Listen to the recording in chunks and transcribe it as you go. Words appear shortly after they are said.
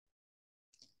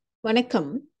வணக்கம்.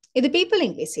 இது people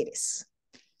English series.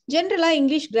 ஜென்ரலா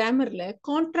இங்கிலீஷ் கிராமர்ல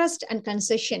கான்ட்ராஸ்ட் அண்ட்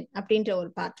கன்செஷன் அப்படின்ற ஒரு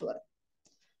பார்ட் வரும்.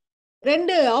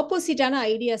 ரெண்டு ஆப்போசிட்டான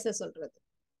ஐடியாஸை சொல்றது.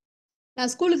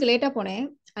 நான் ஸ்கூலுக்கு லேட்டா போனேன்,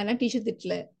 ஆனா டீச்சர்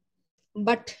திட்டல.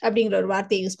 பட் அப்படிங்கிற ஒரு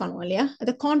வார்த்தையை யூஸ் பண்ணுவோம் இல்லையா?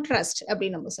 அது கான்ட்ராஸ்ட்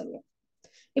அப்படின்னு நம்ம சொல்லுவோம்.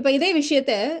 இப்போ இதே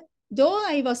விஷயத்த தோ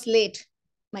I was late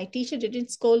my teacher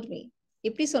didn't scold me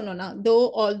எப்படி சொன்னோம்னா, தோ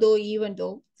ஆல்தோ ஈவன்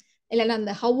தோ இல்லைன்னா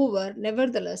அந்த ஹவுவர்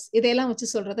நெவர்தலஸ் இதையெல்லாம் வச்சு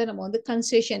சொல்றதை நம்ம வந்து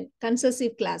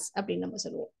கன்செசிவ் கிளாஸ் அப்படின்னு நம்ம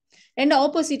சொல்லுவோம். ரெண்டு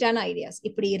ஆப்போசிட்டான ஐடியாஸ்.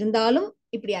 இப்படி இருந்தாலும்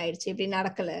இப்படி ஆயிடுச்சு, இப்படி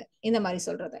நடக்கல, இந்த மாதிரி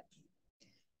சொல்றத.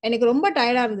 எனக்கு ரொம்ப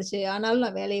டயர்டா இருந்துச்சு, ஆனாலும்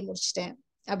நான் வேலையை முடிச்சிட்டேன்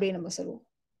அப்படின்னு நம்ம சொல்லுவோம்.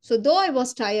 ஸோ தோ I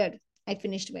was tired I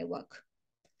finished my work.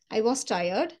 I was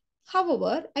tired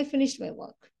however I finished my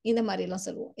work. இந்த மாதிரி எல்லாம்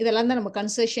சொல்லுவோம். இதெல்லாம் தான் நம்ம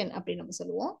கன்செஷன் அப்படின்னு நம்ம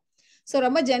சொல்லுவோம். ஸோ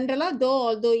ரொம்ப ஜென்ரலா தோ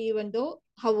although even though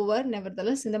however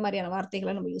nevertheless இந்த மாதிரியான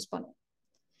வார்த்தைகளை நம்ம யூஸ் பண்ணுவோம்.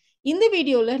 இந்த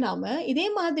வீடியோல நாம இதே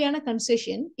மாதிரியான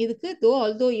கன்செஷன் இதுக்கு தோ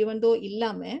ஆல்தோ ஈவன் தோ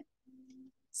இல்லாம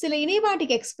சில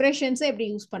idiomatic எக்ஸ்பிரஷன்ஸை எப்படி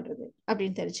யூஸ் பண்றது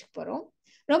அப்படின்னு தெரிஞ்சுக்க போறோம்.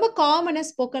 ரொம்ப காமனா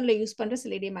ஸ்போக்கன்ல யூஸ் பண்ற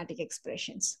சில idiomatic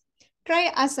expressions. Try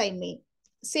as I may,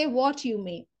 say what you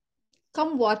may,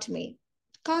 come what may,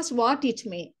 cost what it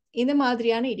may. இந்த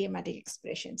மாதிரியான idiomatic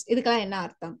எக்ஸ்பிரஷன்ஸ். இதுக்கெல்லாம் என்ன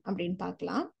அர்த்தம் அப்படின்னு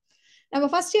பார்க்கலாம். நம்ம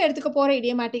ஃபர்ஸ்ட் எடுத்துக்க போற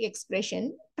idiomatic expression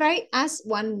try as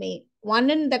one may.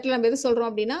 ஒன்னு இந்த இடத்துல நம்ம எது சொல்றோம்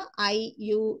அப்படின்னா ஐ,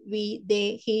 you, we, they,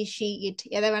 he, she, it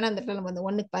எதை வேணா அந்த இடத்துல நம்ம வந்து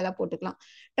ஒன்னுக்கு பதிலாக போட்டுக்கலாம்.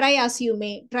 Try as you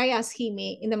may, try as he may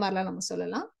இந்த மாதிரிலாம் நம்ம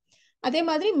சொல்லலாம். அதே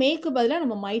மாதிரி மேக்கு பதிலாக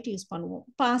நம்ம மைட் யூஸ் பண்ணுவோம்.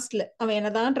 பாஸ்ட்ல அவன்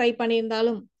என்னதான் ட்ரை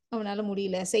பண்ணியிருந்தாலும் அவனால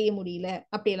முடியல, செய்ய முடியல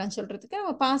அப்படியெல்லாம் சொல்றதுக்கு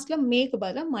நம்ம பாஸ்ட்ல மேக்கு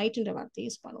பதிலாக மைட்ன்ற வார்த்தை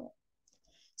யூஸ் பண்ணுவோம்.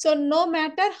 So no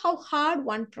matter how heart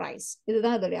one ட்ரைஸ்,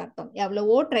 இதுதான் அதோடைய அர்த்தம்.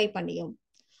 எவ்வளவோ ட்ரை பண்ணியும்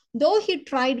though he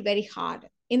tried very hard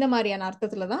இந்த மாதிரியான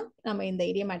அர்த்தத்துல தான் நம்ம இந்த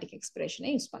idiomatic எக்ஸ்பிரஷனை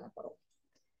யூஸ் பண்ண போறோம்.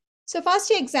 ஸோ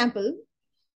ஃபர்ஸ்ட் எக்ஸாம்பிள்,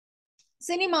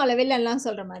 சினிமாவில் வில்லன்லாம்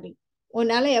சொல்ற மாதிரி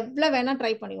உன்னால எவ்வளவு வேணா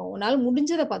ட்ரை பண்ணிக்கோ, உன்னால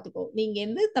முடிஞ்சதை பார்த்துக்கோ, நீங்க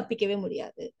இருந்து தப்பிக்கவே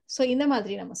முடியாது. ஸோ இந்த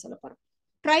மாதிரி நம்ம சொல்ல போறோம்.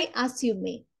 Try as you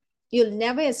may, you'll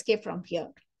never escape from here.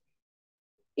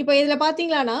 இப்போ இதுல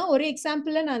பாத்தீங்களான்னா ஒரு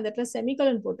எக்ஸாம்பிள்ல நான் இந்த இடத்துல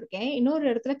செமிகோலன் போட்டிருக்கேன், இன்னொரு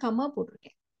இடத்துல கம்மா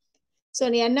போட்டிருக்கேன். ஸோ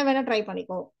நீ என்ன வேணா ட்ரை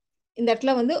பண்ணிக்கோ, இந்த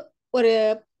இடத்துல வந்து ஒரு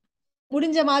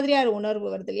முடிஞ்ச மாதிரியா உணர்வு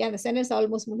வருது இல்லையா? அந்த சென்டென்ஸ்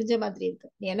ஆல்மோஸ்ட் முடிஞ்ச மாதிரி இருக்கு.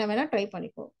 நீ என்ன வேணா ட்ரை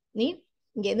பண்ணிக்கோ, நீ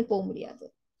இங்க இருந்து போக முடியாது.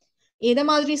 இதை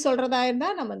மாதிரி சொல்றதா இருந்தா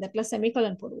நம்ம இந்த இடத்துல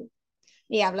செமிகோலன் போடுவோம்.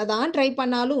 நீ எவ்வளவுதான் ட்ரை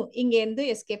பண்ணாலும் இங்க இருந்து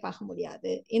எஸ்கேப் ஆக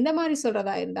முடியாது. இந்த மாதிரி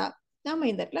சொல்றதா இருந்தா நம்ம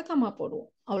இந்த இடத்துல கம்மா போடுவோம்.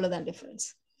 அவ்வளவுதான் difference.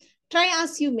 Try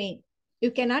as you may,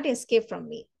 you cannot escape from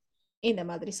me இந்த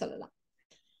மாதிரி சொல்லலாம்.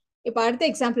 இப்ப அடுத்த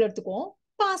எக்ஸாம்பிள் எடுத்துக்குவோம்.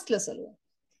 பாஸ்ட்ல சொல்லுவோம்.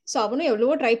 ஸோ அவனும்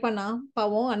எவ்வளவோ ட்ரை பண்ணான்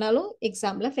பாவம், ஆனாலும்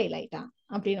எக்ஸாம்ல ஃபெயில் ஆயிட்டான்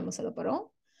அப்படின்னு நம்ம சொல்ல போறோம்.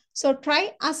 So try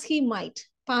as he might,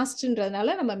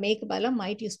 பாஸ்ட்ன்றதுனால நம்ம மேக்கு பதிலாக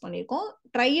மைட் யூஸ் பண்ணியிருக்கோம்.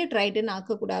 ட்ரைடுன்னு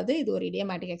ஆக்கக்கூடாது, இது ஒரு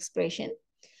idiomatic expression.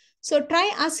 So try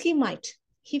as he might,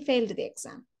 he failed the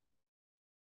exam.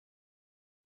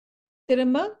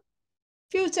 திரும்ப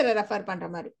ஃபியூச்சரை ரெஃபர் பண்ற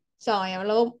மாதிரி. ஸோ அவன்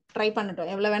எவ்வளோ ட்ரை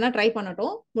பண்ணட்டும், எவ்வளோ வேணா ட்ரை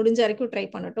பண்ணட்டும், முடிஞ்ச வரைக்கும் ட்ரை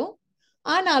பண்ணட்டும்,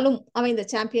 ஆனாலும் அவன் இந்த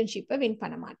சாம்பியன்ஷிப்பை வின்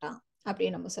பண்ண மாட்டான்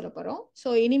அப்படின்னு நம்ம சொல்ல போறோம். ஸோ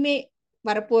இனிமே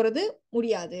வரப்போறது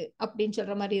முடியாது அப்படின்னு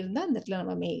சொல்ற மாதிரி இருந்தா அந்த இடத்துல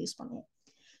நம்ம மே யூஸ் பண்ணுவோம்.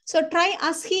 So try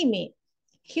as he may,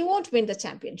 he won't win the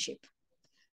championship.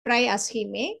 Try as he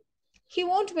may, he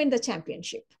won't win the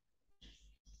championship.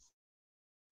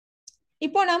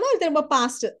 இப்போ நாம திரும்ப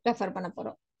பாஸ்ட் ரெஃபர் பண்ண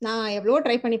போறோம். நான் எவ்வளவோ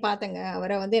ட்ரை பண்ணி பார்த்தேங்க,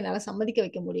 அவரை வந்து என்னால சம்மதிக்க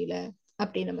வைக்க முடியல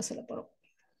அப்படின்னு நம்ம சொல்ல போறோம்.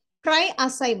 Try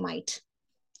as I might,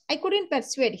 I couldn't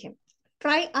persuade him.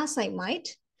 Try as I might,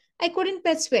 I couldn't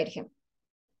persuade him.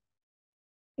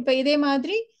 இப்ப இதே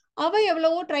மாதிரி அவ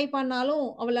எவ்வளவோ ட்ரை பண்ணாலும்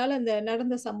அவளால அந்த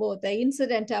நடந்த சம்பவத்தை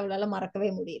இன்சிடென்ட் அவளால மறக்கவே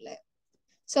முடியல.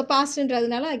 ஸோ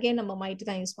பாஸ்ட்ன்றதுனால அகைன் நம்ம மைட்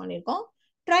தான் யூஸ் பண்ணியிருக்கோம்.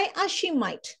 Try as she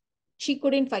might, she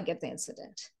couldn't forget the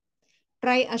incident.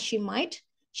 Try as she might,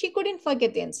 she couldn't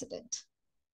forget the incident.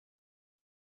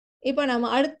 இப்போ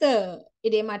நம்ம அடுத்த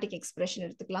idiomatic எக்ஸ்பிரஷன்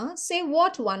எடுத்துக்கலாம். say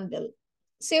what one will,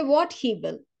 say what he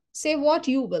will, say what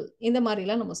you will. இந்த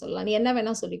மாதிரிலாம் நம்ம சொல்லலாம். நீ என்ன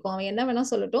வேணா சொல்லிக்கோ, அவன் என்ன வேணா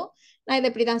சொல்லட்டும், நான் இதை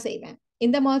இப்படிதான் செய்வேன்.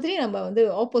 இந்த மாதிரி நம்ம வந்து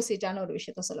ஆப்போசிட்டான ஒரு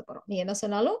விஷயத்த சொல்ல போறோம். நீ என்ன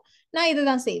சொன்னாலும் நான்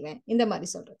இதுதான் செய்வேன் இந்த மாதிரி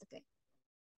சொல்றதுக்கு.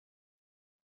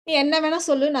 நீ என்ன வேணா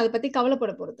சொல்லு, நான் அதை பத்தி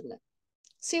கவலைப்பட போறது இல்லை.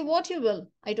 say what you will,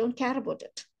 I don't care about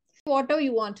it. whatever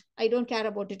you want, I don't care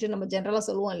about it நம்ம ஜெனரலா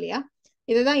சொல்லுவோம் இல்லையா?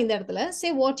 இதுதான் இந்த இடத்துல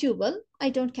say what you will,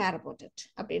 I don't care about it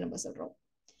அப்படின்னு நம்ம சொல்றோம்.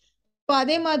 இப்போ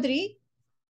அதே மாதிரி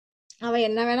அவன்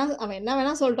என்ன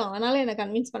வேணா சொல்லிட்டான், அவனால என்ன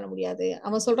கன்வின்ஸ் பண்ண முடியாது,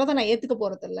 அவன் சொல்றதை நான் ஏத்துக்க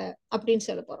போறது இல்லை அப்படின்னு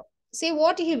சொல்ல போறோம். say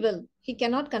what he will, he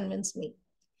cannot convince me.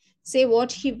 say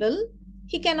what he will,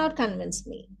 he cannot convince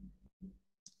me.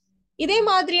 இதே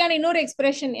மாதிரியான இன்னொரு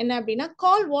எக்ஸ்பிரஷன் என்ன அப்படின்னா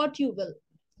call what you will.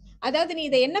 அதாவது நீ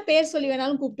இதை என்ன பேர் சொல்லி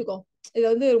வேணாலும் கூப்பிட்டுக்கோ. இது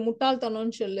வந்து ஒரு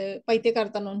முட்டாள்தனம்னு சொல்லு,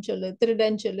 பைத்தியக்காரத்தனம்னு சொல்லு,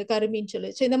 திருடன்னு சொல்லு, கருமின்னு சொல்லு.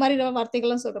 ஸோ இந்த மாதிரி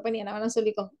வார்த்தைகள்லாம் சொல்றப்ப நீ என்ன வேணா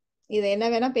சொல்லிக்கோ, இதை என்ன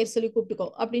வேணா பேர் சொல்லி கூப்பிட்டுக்கோ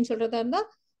அப்படின்னு சொல்றதா இருந்தா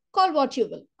கால் வாட் யூ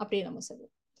வில் அப்படின்னு நம்ம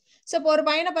சொல்லுவோம். ஸோ இப்போ ஒரு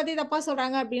பையனை பத்தி தப்பா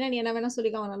சொல்றாங்க அப்படின்னா நீ என்ன வேணா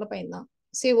சொல்லிக்கோ, அவன் நல்ல பையன் தான்.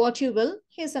 Say what you will,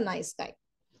 he is a nice guy.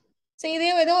 So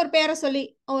இதே ஏதோ ஒரு பேரை சொல்லி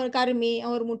ஒரு கருமி,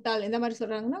 ஒரு முட்டாள் இந்த மாதிரி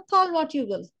சொல்றாங்கன்னா கால் what you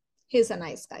will, he is a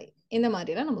nice guy. இந்த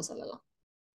மாதிரிலாம் நம்ம சொல்லலாம்.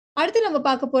 அடுத்து நம்ம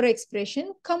பார்க்க போற expression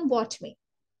come what me.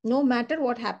 No matter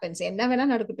what happens, என்ன வேணா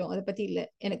நடக்கட்டும், அதை பத்தி இல்லை,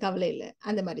 எனக்கு கவலை இல்லை,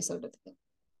 அந்த மாதிரி சொல்றதுக்கு.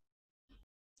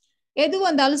 எது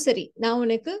வந்தாலும் சரி நான்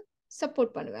உனக்கு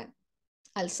சப்போர்ட் பண்ணுவேன்.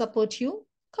 I'll support you,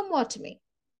 come what may.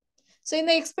 So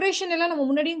இந்த எக்ஸ்பிரஷன் எல்லாம் நம்ம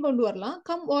முன்னாடியும் கொண்டு வரலாம்.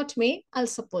 Come what May,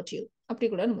 I'll support you அப்படி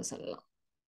கூட நம்ம சொல்லலாம்.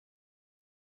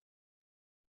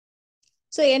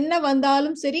 ஸோ என்ன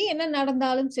வந்தாலும் சரி, என்ன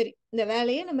நடந்தாலும் சரி, இந்த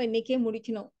வேலையை நம்ம இன்னைக்கே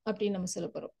முடிக்கணும் அப்படின்னு நம்ம சொல்ல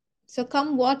போறோம். So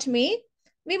come what May,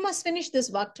 we must finish this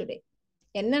work today.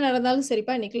 என்ன நடந்தாலும்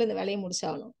சரிப்பா, இன்னைக்குள்ள இந்த வேலையை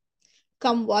முடிச்சாகணும்.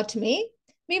 Come what May,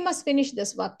 we must finish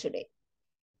this work today.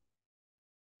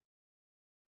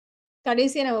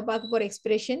 கடைசியா நம்ம பார்க்க போற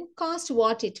expression cost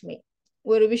what it may.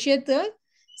 ஒரு விஷயத்த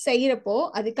செய்யறப்போ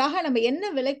அதுக்காக நம்ம என்ன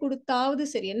விலை கொடுத்தாவது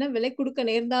சரி, என்ன விலை கொடுக்க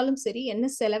நேர்ந்தாலும் சரி, என்ன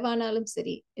செலவானாலும்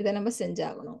சரி, இதை நம்ம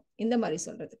செஞ்சாகணும் இந்த மாதிரி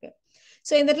சொல்றதுக்கு.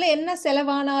 ஸோ இந்த இடத்துல என்ன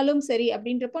செலவானாலும் சரி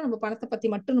அப்படின்றப்போ நம்ம பணத்தை பத்தி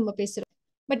மட்டும் நம்ம பேசுறோம்.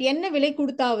 பட் என்ன விலை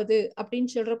கொடுத்தாவது அப்படின்னு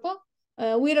சொல்றப்போ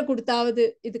உயிரை கொடுத்தாவது,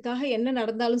 இதுக்காக என்ன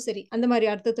நடந்தாலும் சரி, அந்த மாதிரி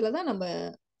அர்த்தத்துலதான் நம்ம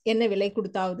என்ன விலை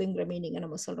கொடுத்தாவதுங்கிற மீனிங்கை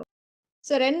நம்ம சொல்றோம்.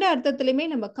 ஸோ ரெண்டு அர்த்தத்திலுமே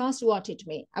நம்ம காஸ்ட் வாட் இட்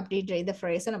மே அப்படின்ற இந்த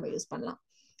ஃப்ரேஸை நம்ம யூஸ் பண்ணலாம்.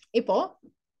 இப்போ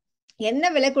என்ன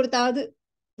விலை கொடுத்தாவது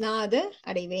நான் அதை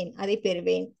அடைவேன், அதை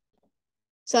பெறுவேன்.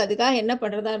 ஸோ அதுக்காக என்ன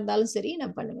பண்றதா இருந்தாலும் சரி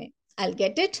நான் பண்ணுவேன். I'll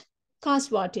get it, cost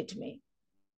what it may.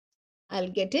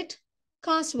 I'll get it,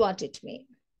 cost what it may.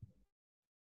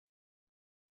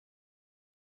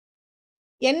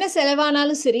 என்ன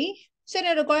செலவானாலும் சரி, சரி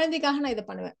என்னோட குழந்தைக்காக நான் இதை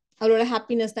பண்ணுவேன், அவளோட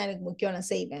ஹாப்பினஸ் தான் எனக்கு முக்கியம், நான்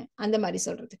செய்வேன், அந்த மாதிரி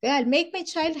சொல்றதுக்கு I'll make my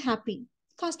child happy,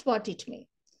 cost what it may.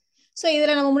 So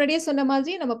இதுல நம்ம முன்னாடியே சொன்ன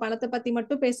மாதிரி நம்ம பணத்தை பத்தி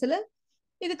மட்டும் பேசல,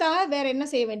 இதுக்காக வேற என்ன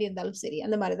செய்ய வேண்டியிருந்தாலும் சரி,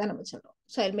 அந்த மாதிரி தான் நம்ம சொல்றோம்.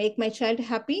 So I'll make my child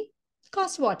happy,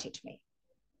 cost what it may.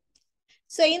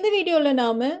 So இந்த வீடியோல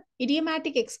நாம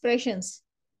idiomatic expressions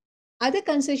அது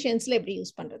கன்செஷன்ஸ்ல எப்படி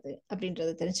யூஸ் பண்றது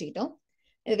அப்படின்றத தெரிஞ்சுக்கிட்டோம்.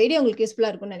 இந்த வீடியோ உங்களுக்கு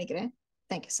யூஸ்ஃபுல்லா இருக்கும்னு நினைக்கிறேன்.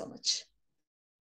 Thank you so much.